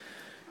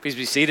Please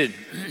be seated.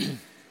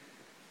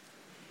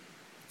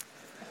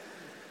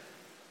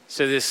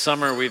 So this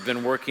summer we've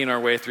been working our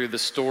way through the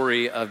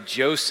story of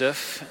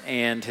Joseph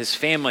and his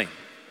family.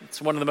 It's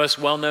one of the most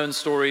well-known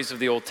stories of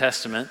the Old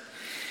Testament,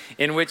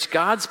 in which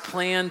God's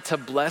plan to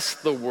bless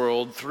the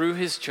world through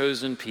his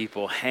chosen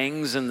people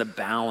hangs in the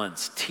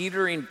balance,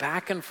 teetering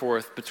back and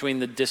forth between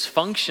the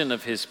dysfunction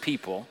of his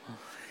people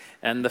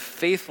and the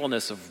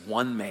faithfulness of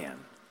one man,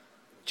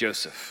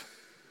 Joseph.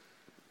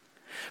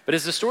 But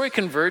as the story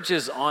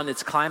converges on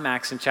its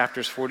climax in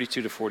chapters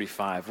 42 to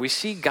 45, we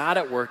see God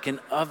at work in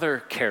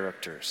other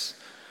characters.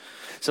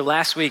 So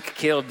last week,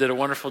 Caleb did a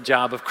wonderful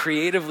job of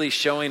creatively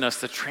showing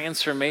us the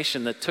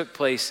transformation that took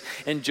place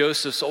in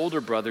Joseph's older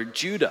brother,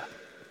 Judah,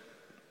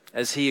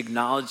 as he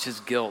acknowledged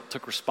his guilt,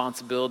 took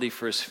responsibility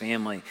for his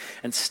family,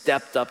 and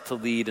stepped up to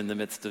lead in the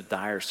midst of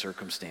dire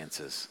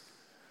circumstances.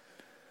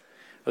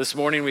 This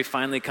morning, we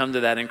finally come to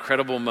that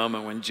incredible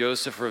moment when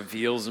Joseph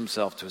reveals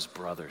himself to his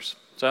brothers.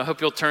 So I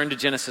hope you'll turn to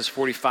Genesis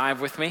 45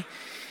 with me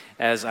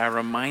as I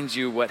remind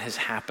you what has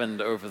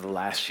happened over the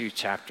last few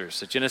chapters.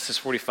 So Genesis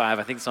 45,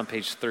 I think it's on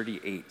page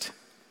 38.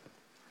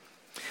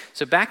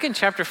 So back in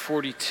chapter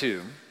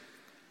 42,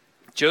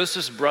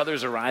 Joseph's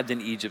brothers arrived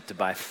in Egypt to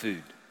buy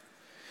food.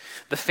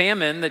 The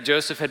famine that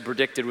Joseph had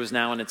predicted was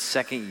now in its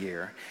second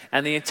year,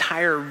 and the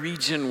entire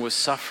region was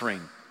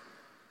suffering.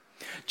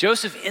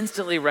 Joseph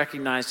instantly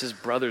recognized his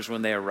brothers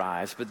when they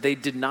arrived, but they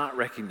did not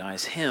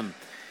recognize him.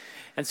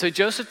 And so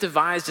Joseph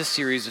devised a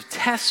series of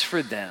tests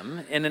for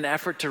them in an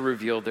effort to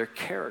reveal their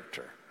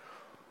character,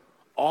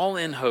 all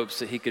in hopes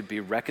that he could be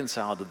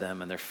reconciled to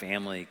them and their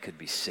family could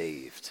be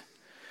saved.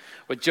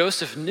 What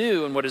Joseph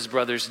knew and what his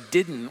brothers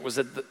didn't was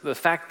that the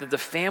fact that the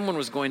famine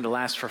was going to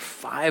last for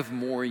 5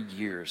 more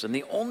years, and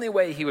the only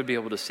way he would be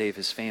able to save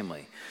his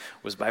family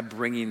was by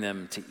bringing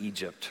them to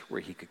Egypt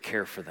where he could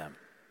care for them.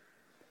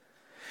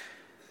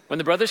 When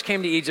the brothers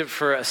came to Egypt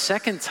for a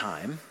second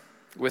time,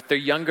 with their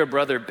younger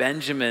brother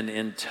Benjamin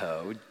in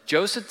tow,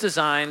 Joseph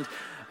designed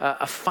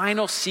a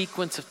final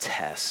sequence of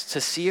tests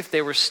to see if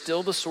they were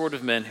still the sort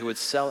of men who would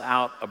sell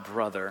out a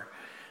brother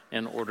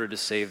in order to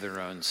save their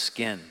own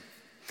skin.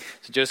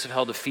 So Joseph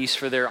held a feast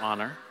for their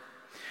honor,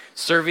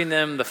 serving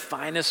them the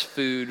finest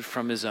food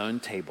from his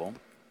own table.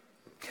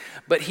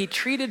 But he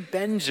treated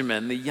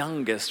Benjamin, the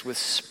youngest, with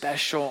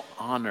special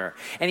honor,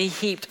 and he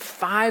heaped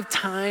 5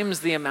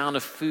 times the amount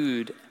of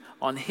food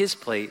on his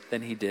plate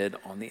than he did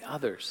on the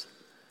others.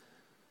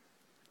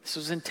 This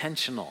was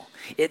intentional.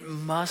 It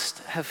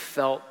must have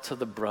felt to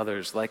the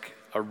brothers like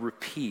a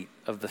repeat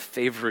of the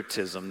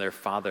favoritism their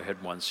father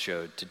had once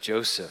showed to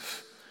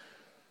Joseph.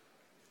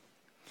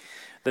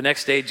 The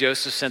next day,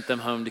 Joseph sent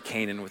them home to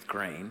Canaan with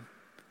grain,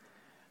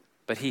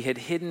 but he had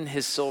hidden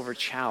his silver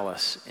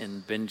chalice in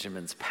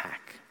Benjamin's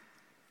pack.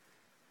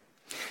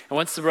 And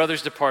once the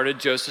brothers departed,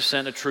 Joseph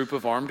sent a troop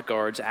of armed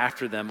guards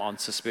after them on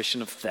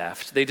suspicion of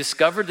theft. They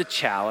discovered the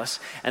chalice,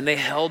 and they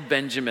held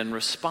Benjamin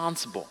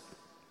responsible.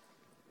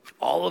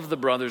 All of the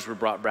brothers were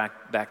brought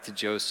back to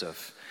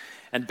Joseph,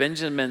 and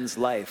Benjamin's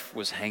life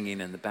was hanging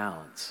in the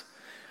balance.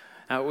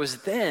 Now, it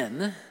was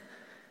then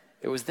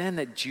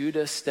that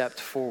Judah stepped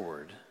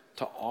forward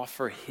to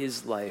offer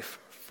his life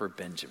for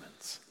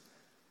Benjamin's.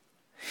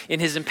 In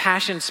his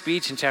impassioned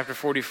speech in chapter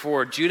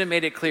 44, Judah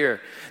made it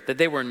clear that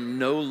they were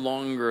no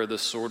longer the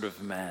sort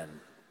of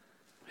men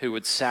who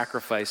would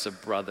sacrifice a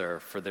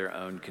brother for their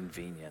own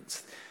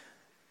convenience.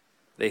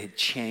 They had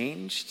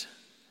changed,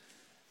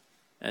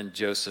 and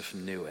Joseph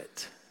knew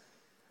it.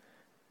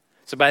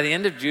 So by the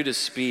end of Judah's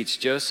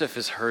speech, Joseph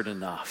has heard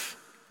enough.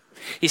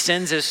 He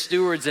sends his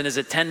stewards and his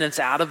attendants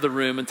out of the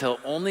room until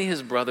only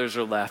his brothers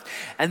are left.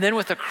 And then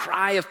with a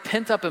cry of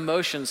pent-up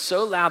emotion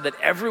so loud that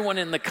everyone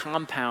in the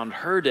compound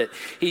heard it,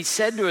 he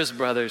said to his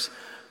brothers,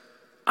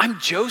 "I'm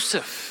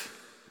Joseph."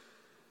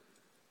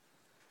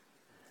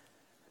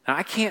 Now,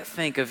 I can't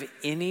think of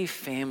any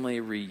family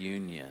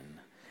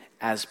reunion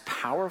as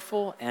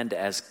powerful and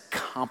as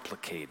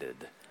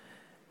complicated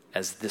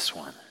as this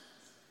one.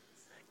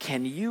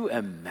 Can you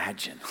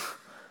imagine?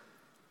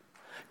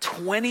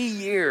 20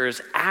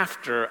 years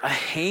after a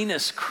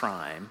heinous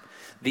crime,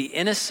 the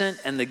innocent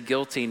and the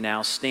guilty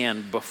now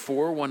stand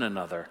before one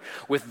another,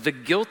 with the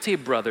guilty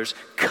brothers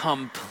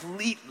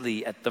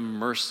completely at the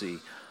mercy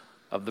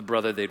of the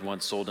brother they'd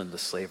once sold into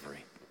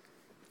slavery.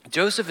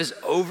 Joseph is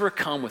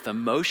overcome with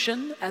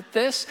emotion at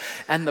this,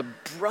 and the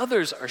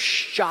brothers are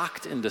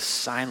shocked into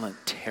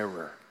silent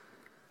terror.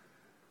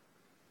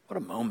 What a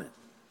moment.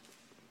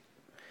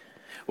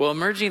 Well,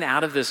 emerging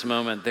out of this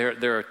moment,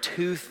 there are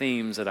 2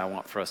 themes that I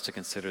want for us to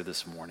consider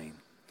this morning.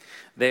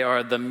 They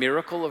are the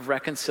miracle of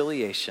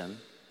reconciliation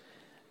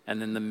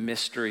and then the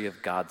mystery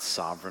of God's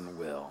sovereign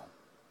will.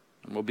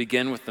 And we'll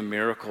begin with the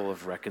miracle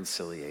of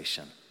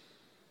reconciliation.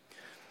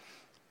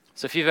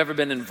 So if you've ever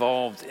been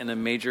involved in a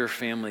major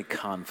family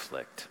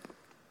conflict,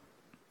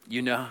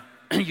 you know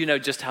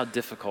just how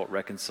difficult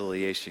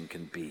reconciliation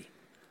can be.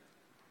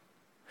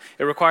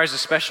 It requires a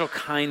special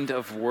kind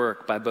of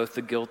work by both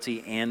the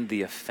guilty and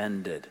the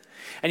offended.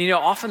 And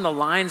often the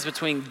lines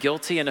between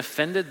guilty and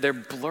offended, they're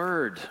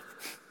blurred.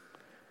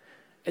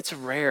 It's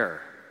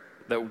rare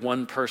that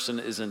one person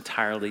is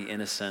entirely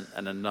innocent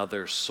and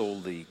another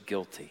solely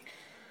guilty.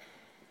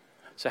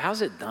 So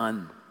how's it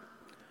done?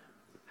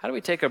 How do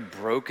we take a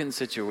broken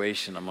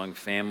situation among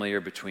family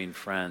or between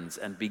friends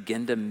and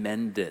begin to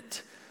mend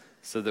it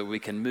so that we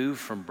can move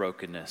from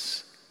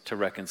brokenness to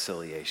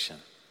reconciliation?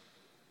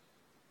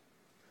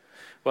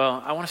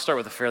 Well, I want to start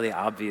with a fairly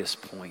obvious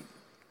point,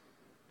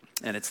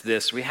 and it's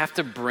this. We have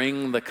to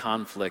bring the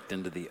conflict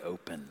into the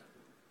open.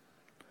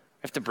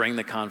 We have to bring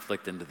the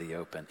conflict into the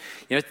open.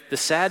 You know, the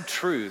sad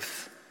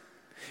truth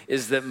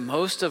is that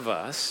most of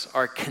us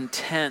are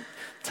content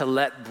to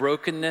let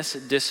brokenness,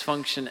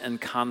 dysfunction, and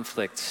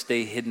conflict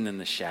stay hidden in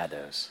the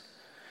shadows.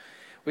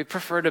 We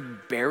prefer to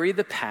bury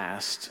the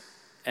past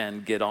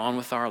and get on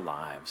with our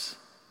lives.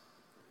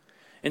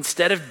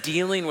 Instead of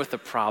dealing with the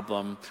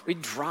problem, we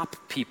drop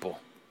people.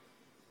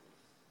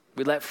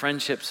 We let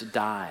friendships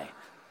die.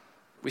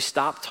 We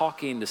stop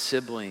talking to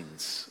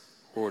siblings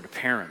or to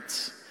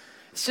parents.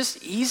 It's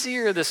just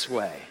easier this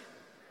way.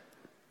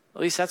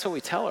 At least that's what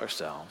we tell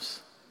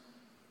ourselves.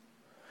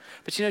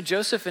 But you know,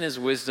 Joseph in his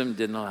wisdom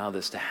didn't allow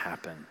this to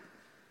happen.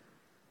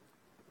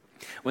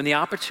 When the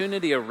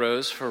opportunity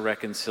arose for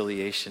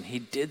reconciliation, he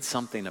did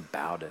something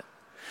about it.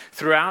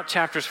 Throughout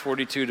chapters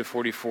 42 to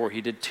 44,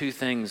 he did two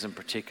things in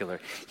particular.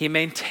 He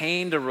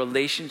maintained a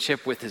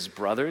relationship with his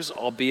brothers,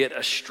 albeit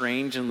a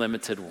strange and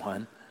limited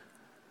one,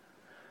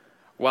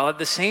 while at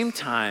the same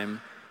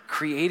time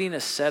creating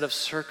a set of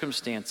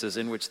circumstances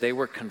in which they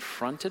were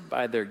confronted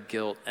by their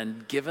guilt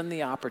and given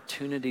the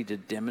opportunity to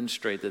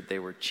demonstrate that they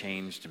were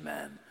changed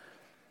men.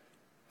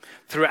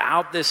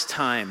 Throughout this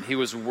time, he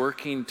was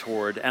working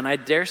toward, and I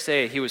dare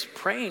say he was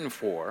praying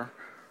for,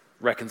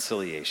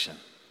 reconciliation.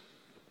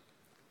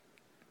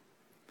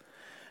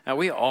 Now,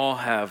 we all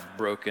have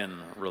broken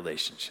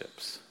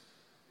relationships.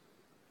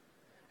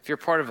 If you're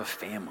part of a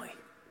family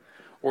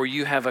or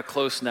you have a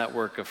close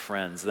network of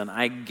friends, then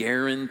I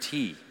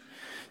guarantee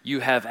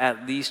you have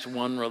at least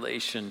one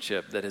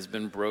relationship that has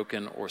been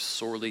broken or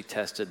sorely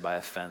tested by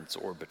offense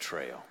or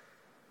betrayal.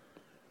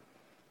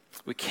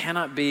 We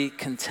cannot be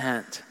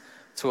content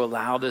to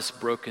allow this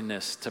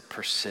brokenness to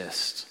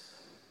persist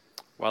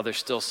while there's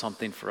still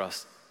something for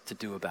us to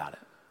do about it.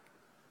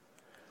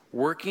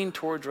 Working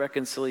towards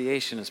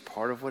reconciliation is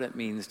part of what it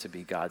means to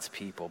be God's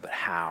people, but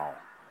how?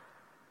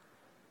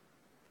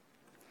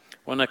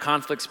 When a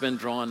conflict's been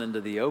drawn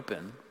into the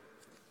open,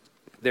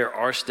 there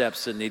are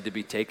steps that need to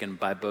be taken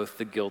by both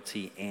the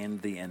guilty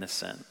and the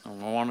innocent. I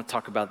want to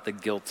talk about the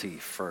guilty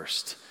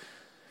first.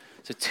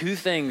 So two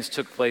things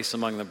took place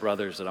among the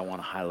brothers that I want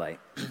to highlight.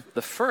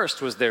 The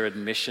first was their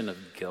admission of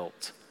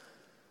guilt.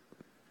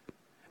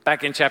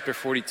 Back in chapter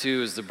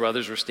 42, as the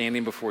brothers were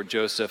standing before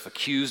Joseph,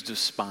 accused of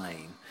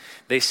spying,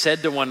 they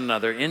said to one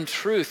another, "In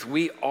truth,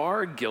 we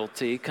are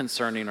guilty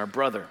concerning our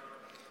brother,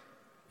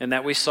 and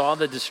that we saw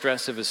the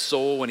distress of his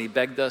soul when he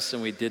begged us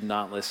and we did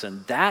not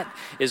listen. That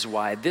is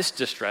why this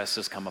distress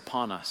has come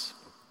upon us."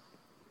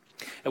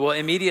 And well,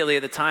 immediately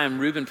at the time,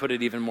 Reuben put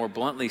it even more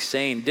bluntly,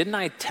 saying, "Didn't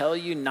I tell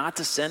you not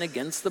to sin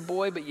against the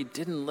boy, but you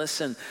didn't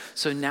listen?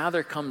 So now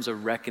there comes a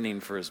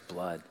reckoning for his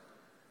blood."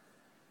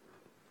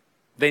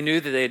 They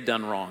knew that they had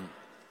done wrong,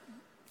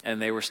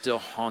 and they were still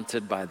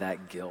haunted by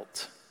that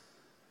guilt.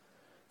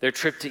 Their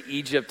trip to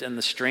Egypt and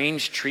the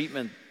strange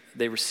treatment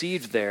they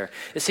received there,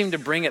 it seemed to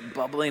bring it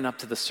bubbling up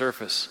to the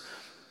surface.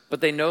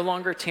 But they no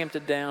longer tamped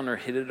it down or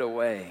hid it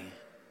away.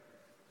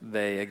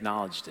 They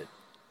acknowledged it.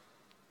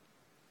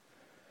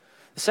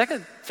 The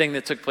second thing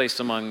that took place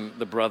among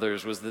the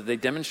brothers was that they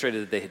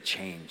demonstrated that they had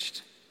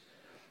changed.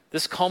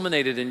 This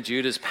culminated in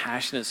Judah's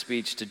passionate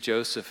speech to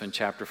Joseph in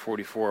chapter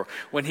 44,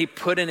 when he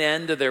put an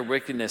end to their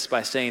wickedness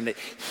by saying that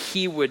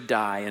he would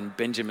die in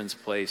Benjamin's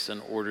place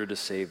in order to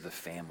save the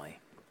family.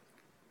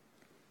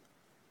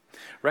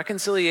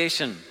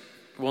 Reconciliation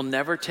will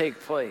never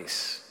take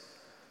place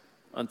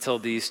until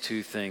these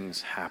two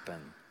things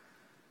happen.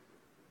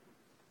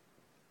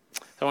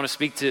 I want to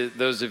speak to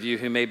those of you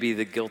who may be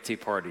the guilty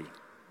party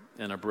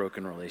in a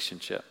broken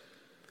relationship.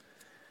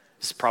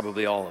 This is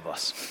probably all of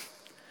us.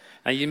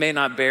 Now, you may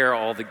not bear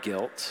all the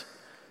guilt.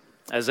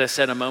 As I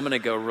said a moment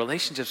ago,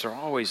 relationships are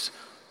always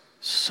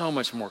so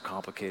much more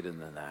complicated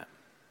than that.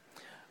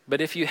 But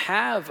if you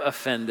have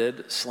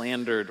offended,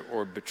 slandered,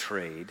 or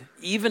betrayed,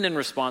 even in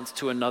response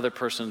to another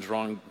person's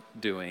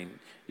wrongdoing,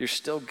 you're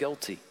still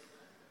guilty.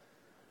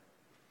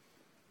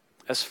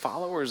 As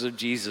followers of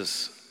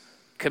Jesus,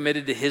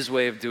 committed to his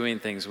way of doing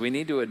things, we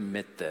need to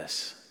admit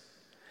this.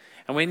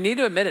 And we need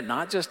to admit it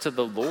not just to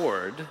the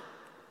Lord,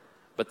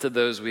 but to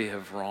those we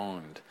have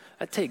wronged.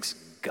 That takes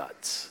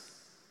guts.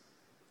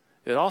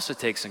 It also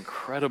takes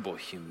incredible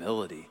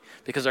humility,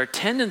 because our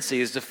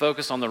tendency is to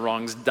focus on the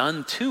wrongs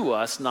done to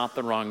us, not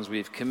the wrongs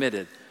we've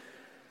committed.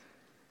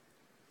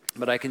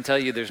 But I can tell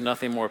you there's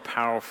nothing more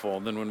powerful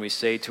than when we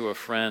say to a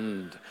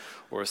friend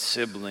or a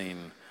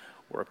sibling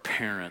or a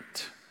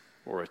parent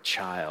or a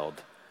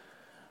child,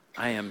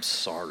 "I am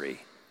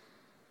sorry.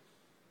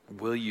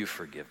 Will you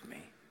forgive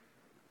me?"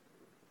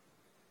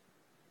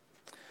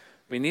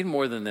 We need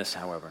more than this,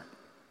 however.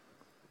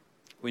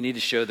 We need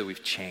to show that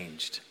we've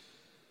changed.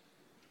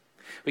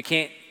 We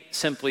can't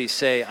simply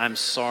say, I'm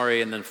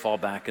sorry, and then fall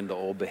back into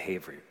old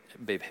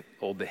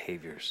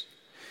behaviors.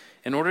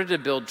 In order to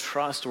build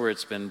trust where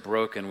it's been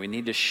broken, we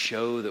need to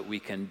show that we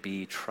can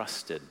be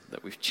trusted,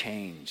 that we've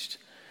changed.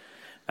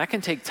 That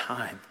can take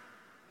time.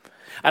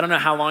 I don't know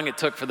how long it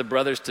took for the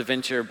brothers to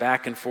venture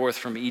back and forth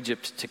from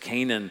Egypt to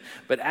Canaan,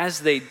 but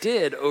as they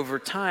did, over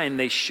time,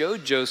 they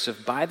showed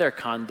Joseph by their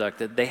conduct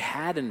that they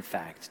had in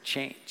fact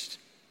changed.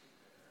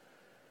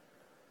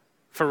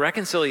 For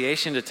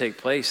reconciliation to take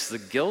place, the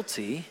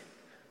guilty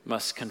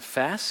must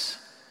confess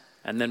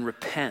and then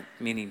repent,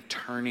 meaning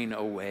turning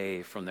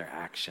away from their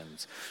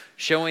actions,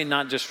 showing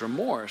not just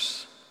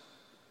remorse,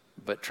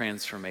 but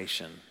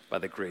transformation by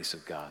the grace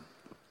of God.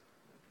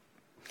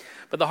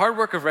 But the hard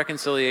work of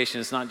reconciliation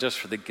is not just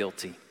for the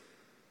guilty.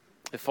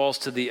 It falls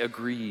to the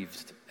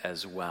aggrieved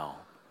as well.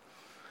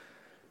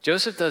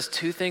 Joseph does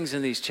two things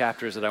in these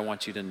chapters that I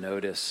want you to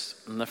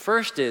notice. And the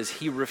first is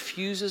he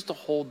refuses to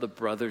hold the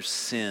brothers'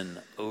 sin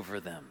over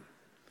them.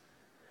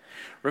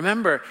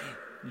 Remember,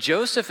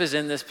 Joseph is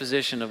in this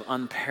position of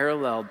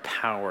unparalleled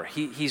power.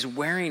 He's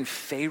wearing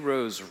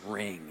Pharaoh's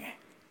ring.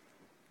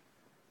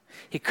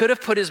 He could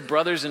have put his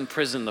brothers in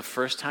prison the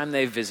first time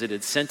they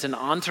visited, sent an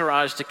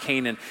entourage to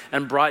Canaan,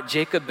 and brought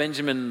Jacob,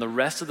 Benjamin, and the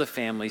rest of the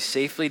family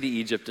safely to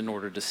Egypt in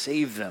order to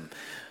save them.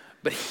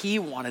 But he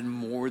wanted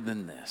more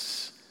than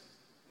this.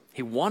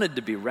 He wanted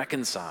to be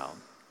reconciled.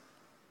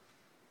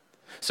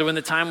 So when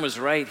the time was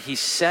right, he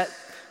set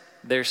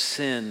their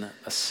sin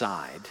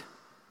aside,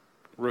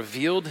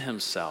 revealed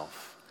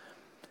himself,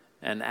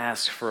 and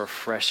asked for a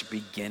fresh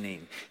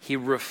beginning. He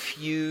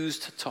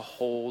refused to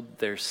hold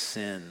their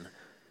sin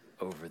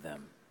over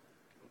them.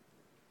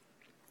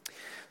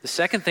 The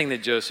second thing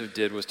that Joseph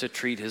did was to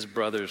treat his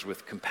brothers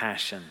with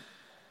compassion.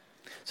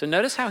 So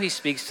notice how he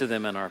speaks to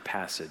them in our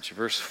passage,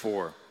 verse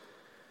 4.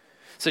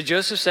 So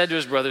Joseph said to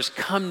his brothers,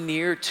 "Come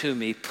near to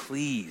me,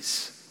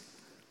 please."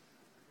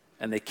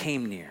 And they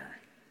came near.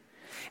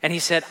 And he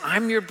said,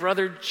 "I'm your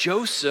brother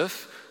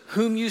Joseph,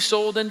 whom you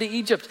sold into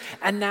Egypt.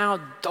 And now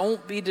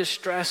don't be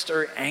distressed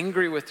or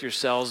angry with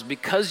yourselves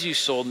because you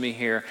sold me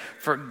here,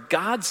 for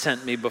God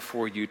sent me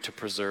before you to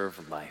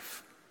preserve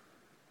life."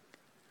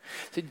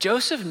 So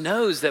Joseph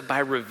knows that by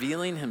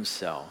revealing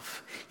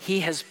himself,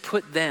 he has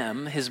put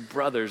them, his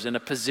brothers, in a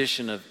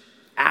position of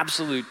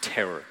absolute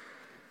terror.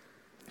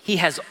 He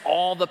has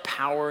all the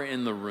power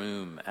in the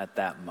room at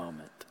that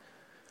moment.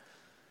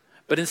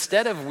 But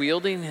instead of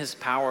wielding his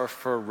power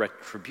for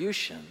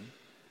retribution,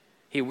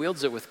 he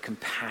wields it with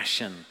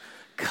compassion.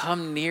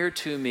 "Come near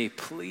to me,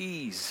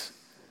 please,"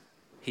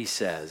 he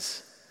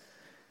says.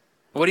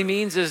 What he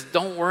means is,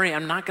 don't worry,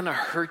 I'm not going to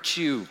hurt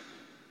you.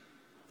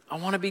 I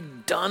want to be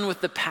done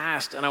with the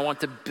past, and I want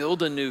to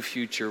build a new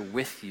future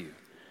with you.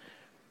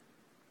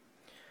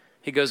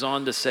 He goes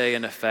on to say,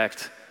 in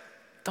effect,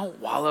 don't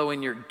wallow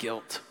in your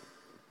guilt.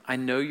 I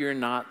know you're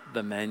not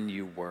the men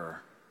you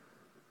were.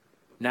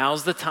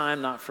 Now's the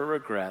time not for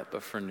regret,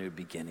 but for new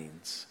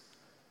beginnings.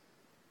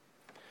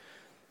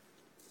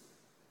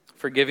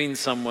 Forgiving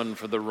someone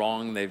for the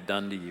wrong they've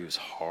done to you is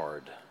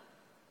hard.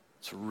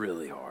 It's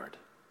really hard.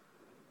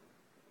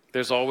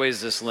 There's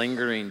always this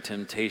lingering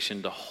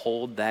temptation to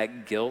hold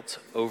that guilt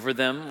over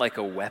them like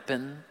a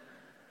weapon,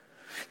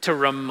 to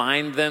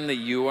remind them that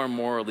you are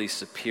morally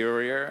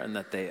superior and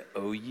that they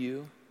owe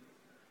you.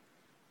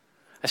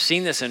 I've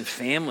seen this in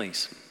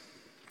families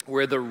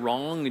where the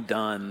wrong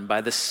done by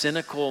the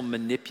cynical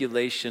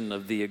manipulation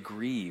of the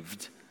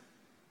aggrieved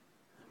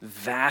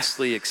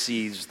vastly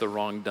exceeds the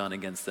wrong done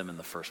against them in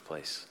the first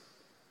place.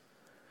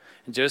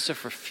 And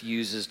Joseph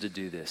refuses to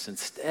do this.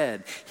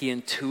 Instead, he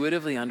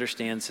intuitively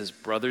understands his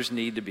brothers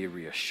need to be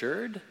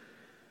reassured,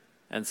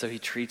 and so he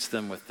treats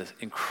them with this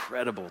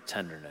incredible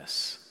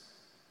tenderness.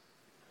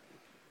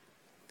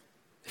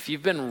 If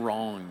you've been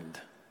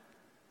wronged,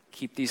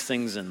 keep these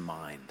things in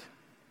mind.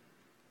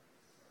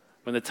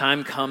 When the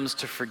time comes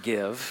to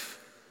forgive,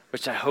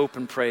 which I hope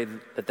and pray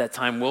that that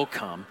time will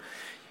come,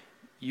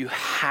 you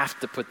have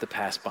to put the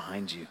past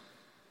behind you.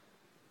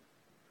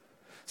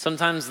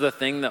 Sometimes the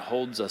thing that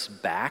holds us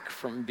back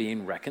from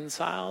being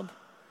reconciled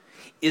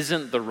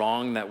isn't the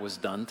wrong that was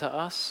done to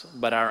us,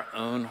 but our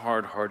own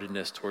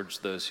hard-heartedness towards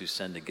those who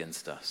sinned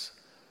against us.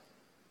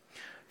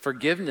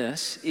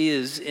 Forgiveness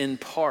is, in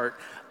part,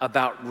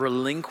 about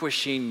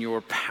relinquishing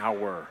your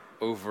power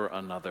over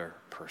another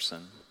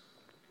person.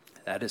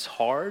 That is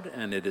hard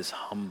and it is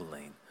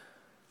humbling.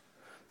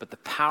 But the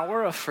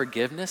power of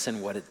forgiveness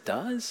and what it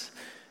does,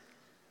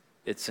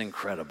 it's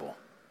incredible.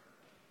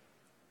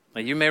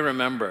 Now, you may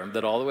remember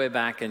that all the way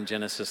back in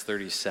Genesis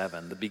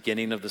 37, the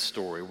beginning of the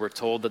story, we're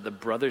told that the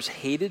brothers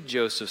hated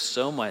Joseph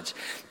so much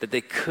that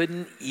they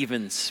couldn't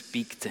even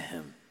speak to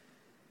him.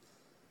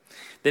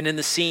 Then in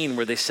the scene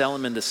where they sell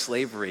him into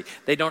slavery,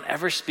 they don't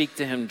ever speak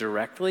to him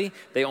directly.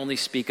 They only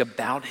speak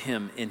about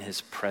him in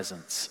his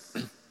presence.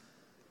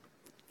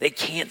 They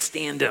can't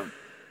stand him.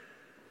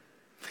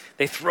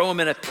 They throw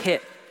him in a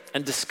pit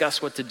and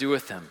discuss what to do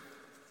with him.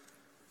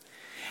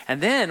 And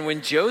then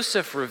when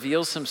Joseph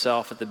reveals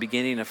himself at the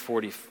beginning of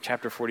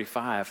chapter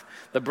 45,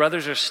 the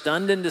brothers are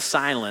stunned into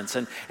silence.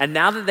 And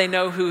now that they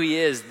know who he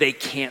is, they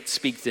can't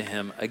speak to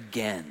him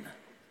again.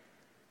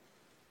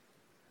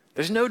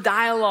 There's no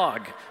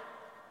dialogue.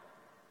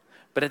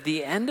 But at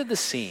the end of the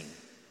scene,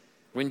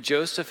 when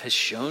Joseph has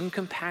shown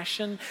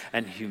compassion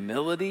and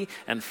humility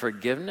and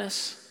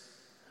forgiveness,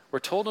 we're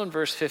told in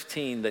verse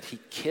 15 that he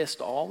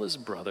kissed all his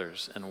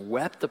brothers and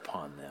wept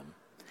upon them.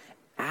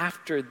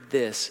 After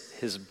this,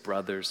 his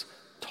brothers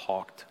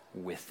talked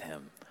with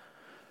him.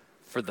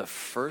 For the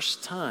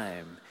first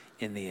time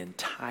in the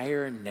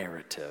entire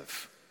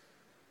narrative,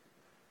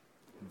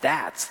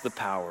 that's the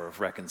power of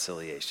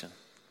reconciliation.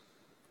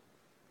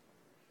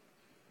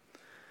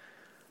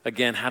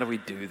 Again, how do we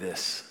do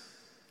this?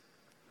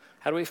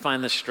 How do we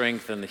find the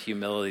strength and the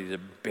humility to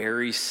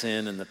bury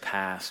sin in the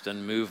past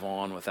and move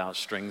on without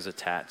strings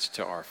attached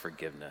to our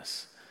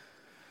forgiveness?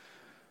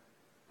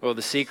 Well,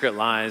 the secret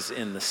lies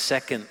in the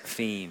second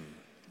theme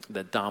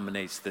that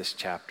dominates this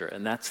chapter,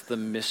 and that's the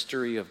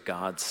mystery of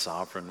God's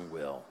sovereign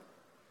will.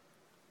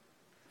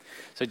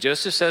 So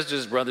Joseph says to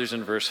his brothers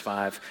in verse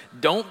 5,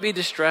 "Don't be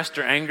distressed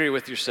or angry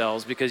with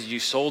yourselves because you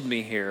sold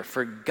me here,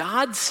 for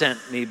God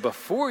sent me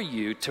before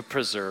you to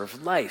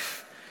preserve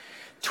life."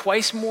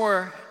 Twice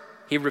more,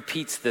 he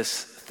repeats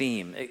this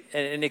theme.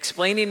 In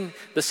explaining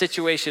the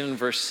situation in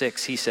verse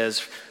 6, he says,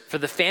 "For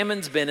the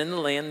famine's been in the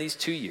land these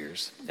 2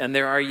 years, and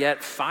there are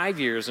yet 5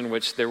 years in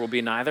which there will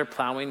be neither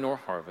plowing nor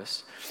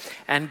harvest.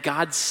 And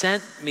God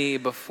sent me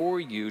before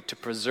you to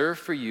preserve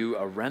for you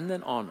a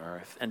remnant on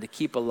earth and to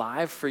keep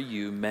alive for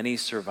you many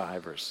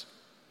survivors.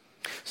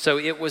 So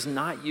it was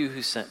not you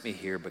who sent me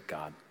here, but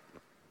God.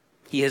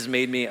 He has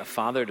made me a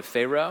father to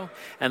Pharaoh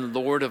and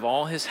lord of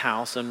all his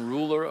house and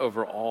ruler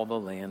over all the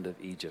land of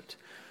Egypt."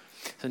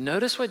 So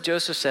notice what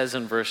Joseph says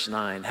in verse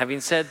 9. Having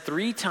said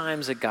 3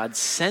 times that God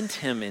sent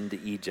him into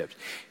Egypt,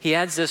 he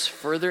adds this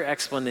further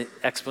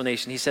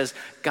explanation. He says,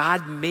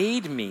 "God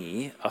made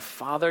me a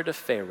father to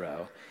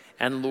Pharaoh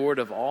and lord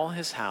of all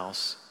his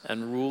house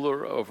and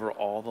ruler over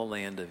all the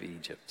land of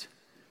Egypt."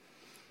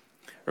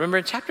 Remember,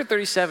 in chapter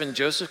 37,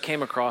 Joseph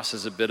came across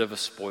as a bit of a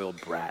spoiled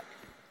brat.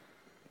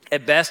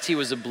 At best, he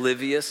was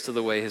oblivious to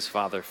the way his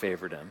father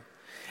favored him.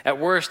 At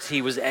worst,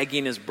 he was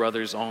egging his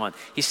brothers on.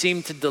 He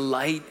seemed to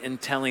delight in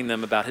telling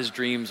them about his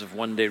dreams of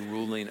one day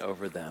ruling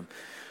over them.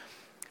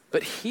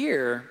 But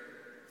here,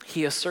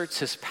 he asserts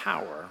his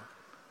power,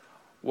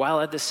 while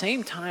at the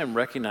same time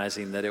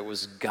recognizing that it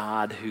was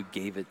God who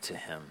gave it to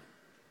him.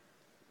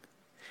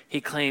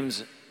 He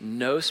claims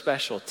no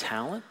special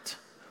talent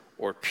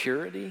or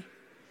purity.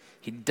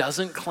 He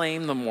doesn't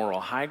claim the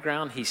moral high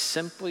ground. He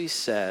simply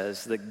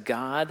says that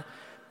God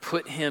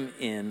put him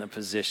in a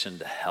position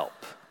to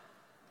help.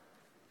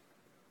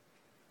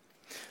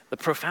 The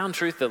profound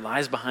truth that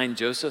lies behind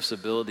Joseph's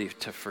ability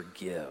to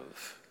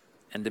forgive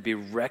and to be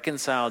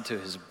reconciled to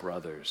his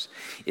brothers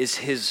is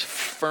his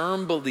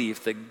firm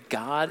belief that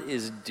God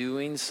is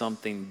doing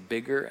something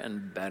bigger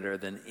and better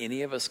than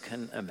any of us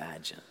can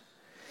imagine,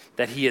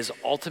 that he is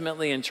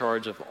ultimately in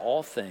charge of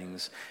all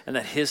things, and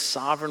that his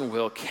sovereign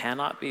will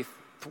cannot be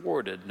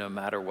thwarted no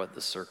matter what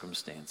the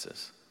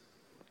circumstances.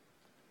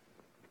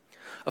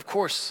 Of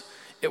course,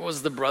 it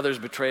was the brothers'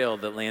 betrayal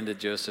that landed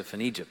Joseph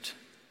in Egypt.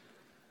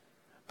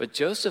 But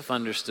Joseph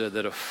understood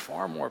that a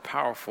far more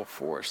powerful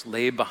force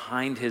lay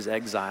behind his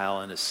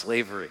exile and his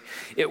slavery.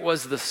 It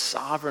was the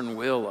sovereign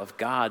will of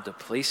God to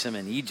place him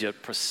in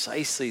Egypt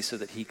precisely so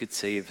that he could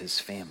save his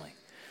family.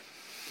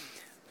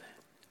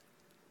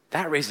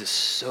 That raises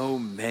so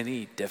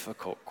many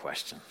difficult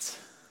questions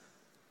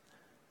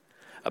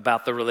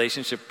about the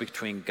relationship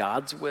between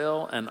God's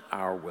will and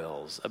our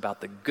wills,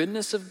 about the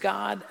goodness of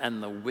God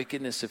and the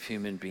wickedness of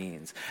human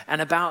beings, and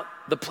about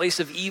the place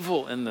of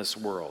evil in this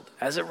world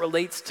as it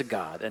relates to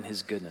God and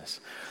his goodness.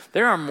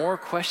 There are more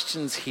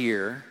questions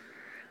here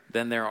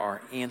than there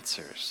are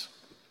answers.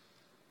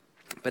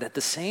 But at the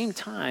same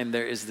time,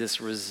 there is this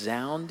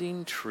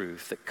resounding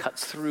truth that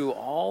cuts through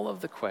all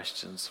of the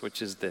questions,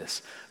 which is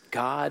this: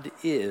 God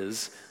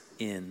is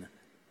in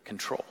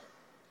control.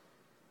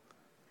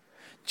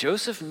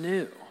 Joseph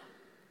knew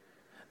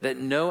that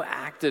no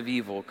act of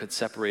evil could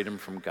separate him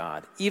from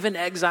God. Even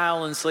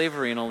exile and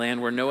slavery in a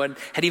land where no one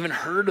had even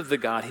heard of the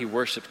God he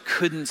worshiped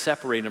couldn't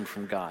separate him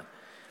from God.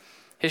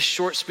 His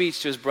short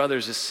speech to his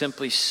brothers is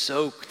simply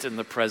soaked in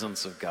the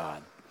presence of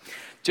God.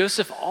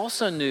 Joseph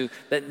also knew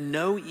that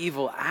no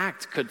evil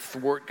act could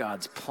thwart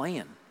God's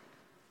plan.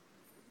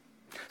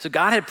 So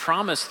God had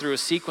promised through a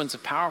sequence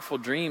of powerful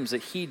dreams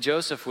that he,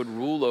 Joseph, would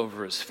rule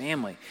over his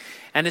family.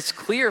 And it's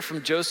clear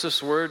from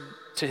Joseph's word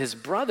to his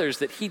brothers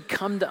that he'd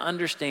come to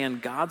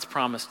understand God's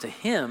promise to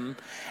him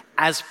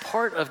as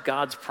part of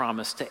God's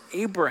promise to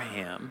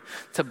Abraham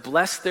to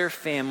bless their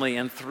family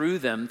and through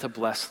them to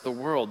bless the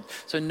world.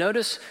 So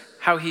notice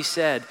how he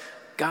said,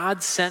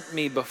 "God sent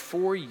me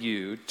before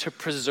you to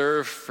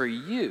preserve for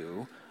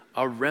you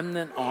a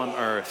remnant on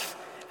earth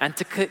and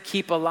to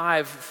keep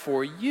alive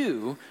for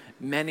you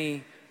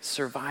many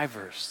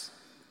survivors."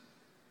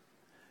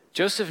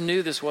 Joseph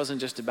knew this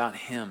wasn't just about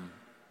him.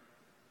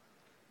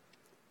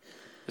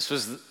 This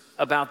was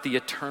about the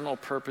eternal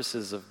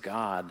purposes of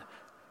God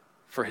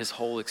for his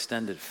whole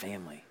extended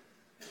family.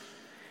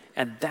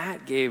 And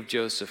that gave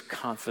Joseph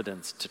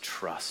confidence to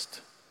trust.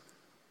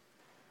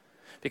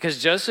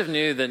 Because Joseph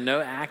knew that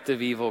no act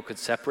of evil could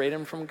separate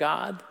him from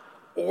God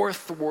or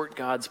thwart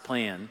God's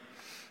plan.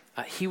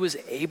 He was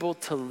able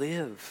to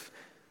live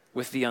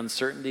with the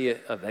uncertainty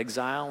of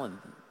exile and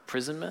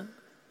imprisonment.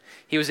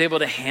 He was able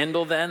to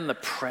handle then the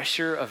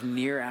pressure of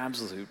near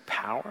absolute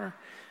power.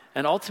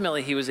 And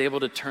ultimately, he was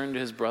able to turn to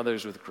his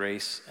brothers with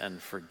grace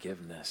and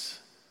forgiveness.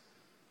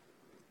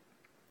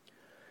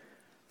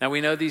 Now,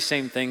 we know these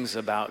same things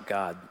about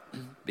God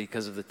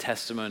because of the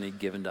testimony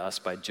given to us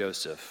by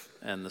Joseph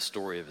and the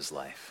story of his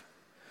life.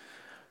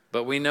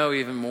 But we know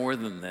even more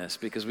than this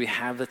because we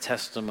have the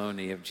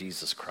testimony of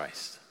Jesus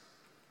Christ.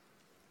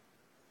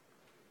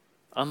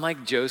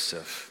 Unlike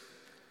Joseph,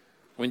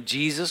 when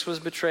Jesus was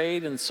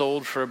betrayed and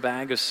sold for a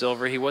bag of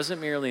silver, he wasn't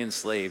merely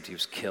enslaved, he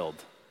was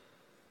killed.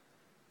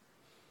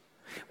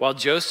 While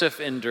Joseph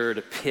endured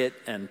a pit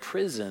and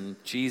prison,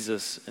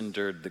 Jesus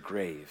endured the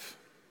grave.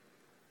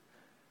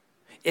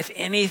 If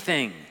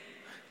anything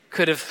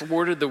could have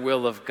thwarted the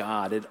will of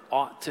God, it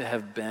ought to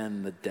have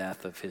been the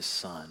death of his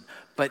son.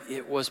 But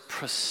it was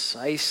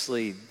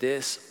precisely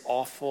this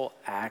awful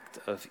act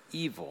of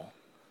evil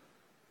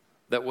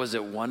that was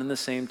at one and the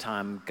same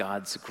time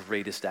God's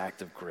greatest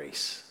act of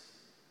grace.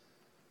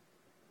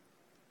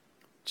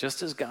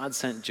 Just as God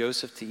sent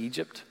Joseph to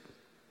Egypt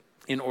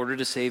in order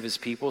to save his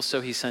people,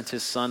 so he sent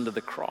his son to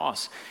the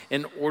cross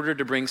in order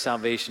to bring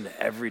salvation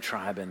to every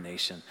tribe and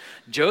nation.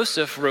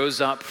 Joseph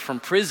rose up from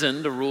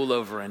prison to rule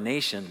over a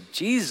nation.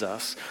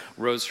 Jesus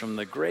rose from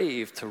the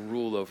grave to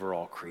rule over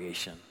all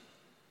creation.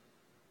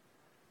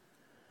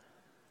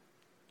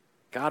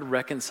 God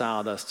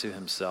reconciled us to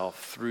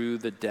himself through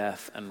the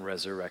death and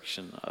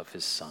resurrection of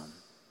his son.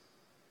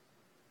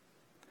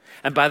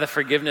 And by the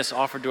forgiveness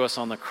offered to us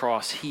on the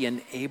cross, he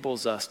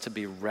enables us to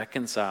be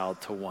reconciled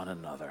to one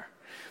another.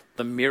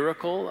 The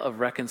miracle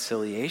of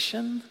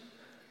reconciliation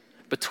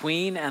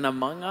between and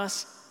among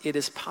us, it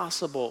is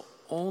possible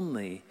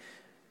only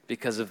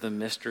because of the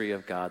mystery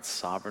of God's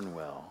sovereign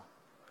will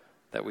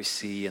that we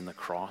see in the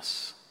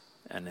cross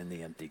and in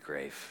the empty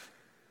grave.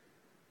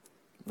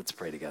 Let's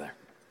pray together.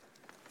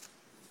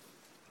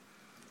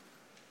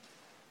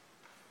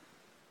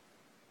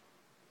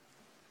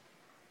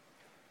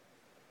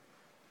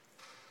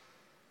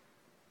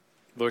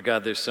 Lord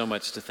God, there's so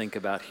much to think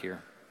about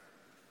here.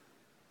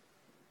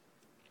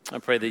 I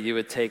pray that you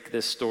would take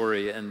this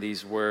story and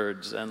these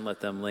words and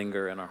let them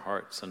linger in our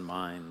hearts and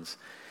minds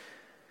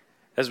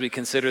as we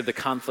consider the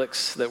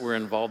conflicts that we're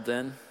involved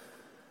in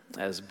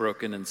as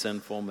broken and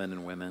sinful men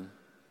and women.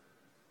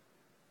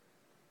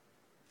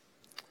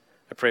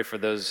 I pray for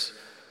those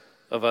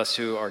of us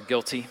who are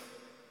guilty,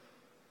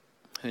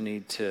 who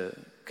need to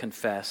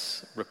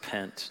confess,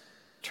 repent,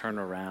 turn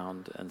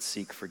around, and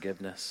seek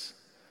forgiveness.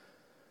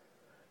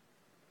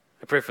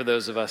 I pray for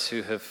those of us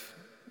who have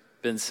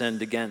been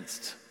sinned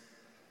against,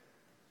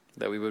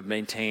 that we would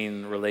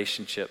maintain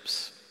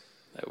relationships,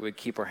 that we would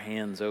keep our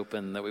hands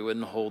open, that we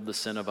wouldn't hold the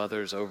sin of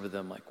others over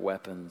them like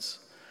weapons,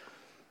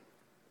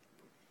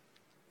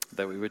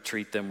 that we would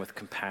treat them with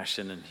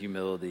compassion and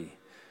humility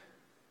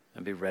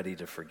and be ready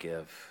to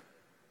forgive.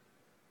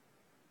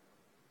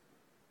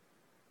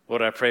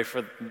 Lord, I pray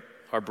for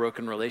our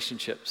broken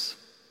relationships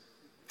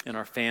in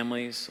our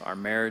families, our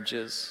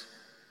marriages,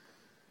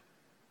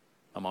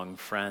 among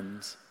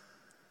friends.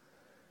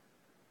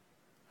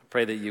 I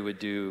pray that you would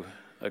do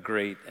a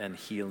great and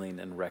healing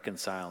and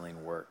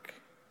reconciling work.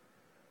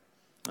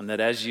 And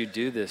that as you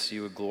do this,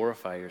 you would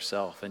glorify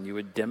yourself and you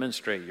would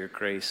demonstrate your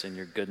grace and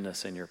your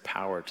goodness and your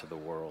power to the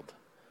world.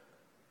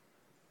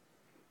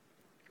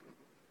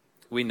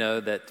 We know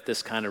that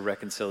this kind of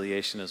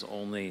reconciliation is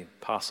only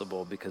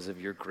possible because of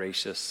your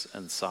gracious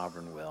and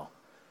sovereign will.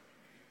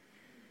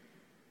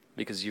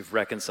 Because you've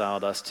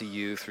reconciled us to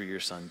you through your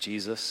Son,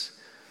 Jesus,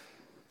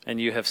 and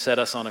you have set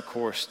us on a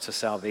course to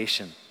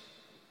salvation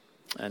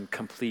and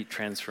complete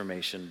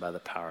transformation by the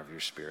power of your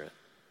Spirit.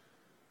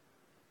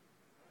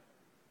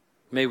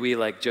 May we,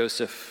 like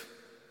Joseph,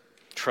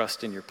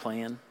 trust in your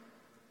plan.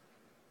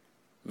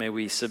 May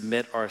we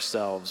submit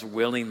ourselves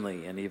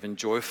willingly and even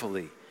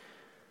joyfully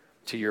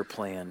to your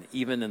plan,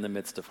 even in the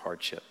midst of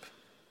hardship,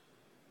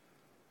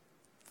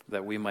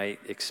 that we might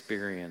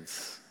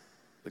experience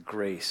the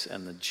grace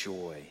and the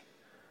joy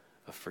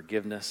of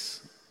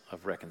forgiveness,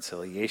 of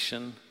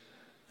reconciliation,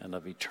 and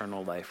of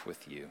eternal life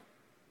with you.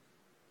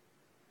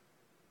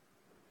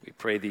 We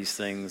pray these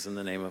things in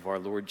the name of our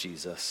Lord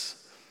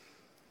Jesus,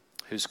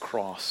 whose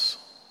cross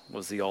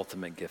was the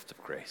ultimate gift of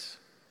grace.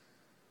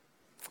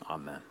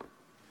 Amen.